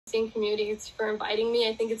community for inviting me.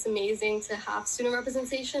 I think it's amazing to have student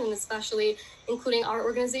representation, and especially including our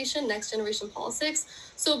organization, Next Generation Politics.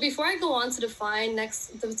 So before I go on to define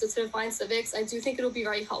define civics, I do think it'll be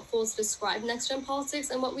very helpful to describe Next Gen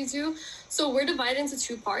Politics and what we do. So we're divided into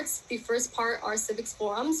two parts. The first part are civics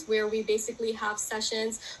forums, where we basically have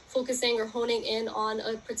sessions focusing or honing in on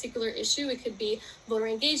a particular issue. It could be voter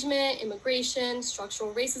engagement, immigration,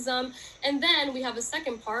 structural racism. And then we have a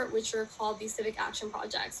second part, which are called the civic action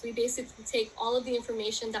projects. We basically take all of the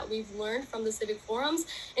information that we've learned from the civic forums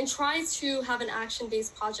and try to have an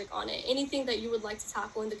action-based project on it. Anything that you would like to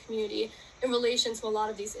tackle in the community in relation to a lot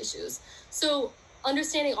of these issues. So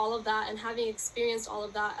understanding all of that and having experienced all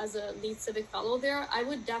of that as a lead civic fellow there, I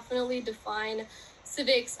would definitely define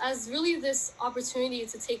civics as really this opportunity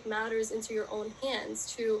to take matters into your own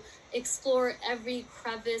hands, to explore every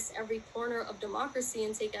crevice, every corner of democracy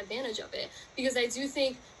and take advantage of it. Because I do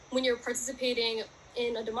think when you're participating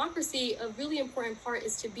in a democracy, a really important part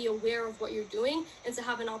is to be aware of what you're doing and to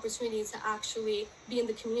have an opportunity to actually be in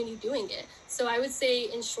the community doing it. So I would say,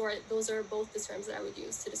 in short, those are both the terms that I would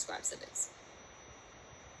use to describe civics.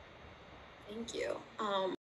 Thank you.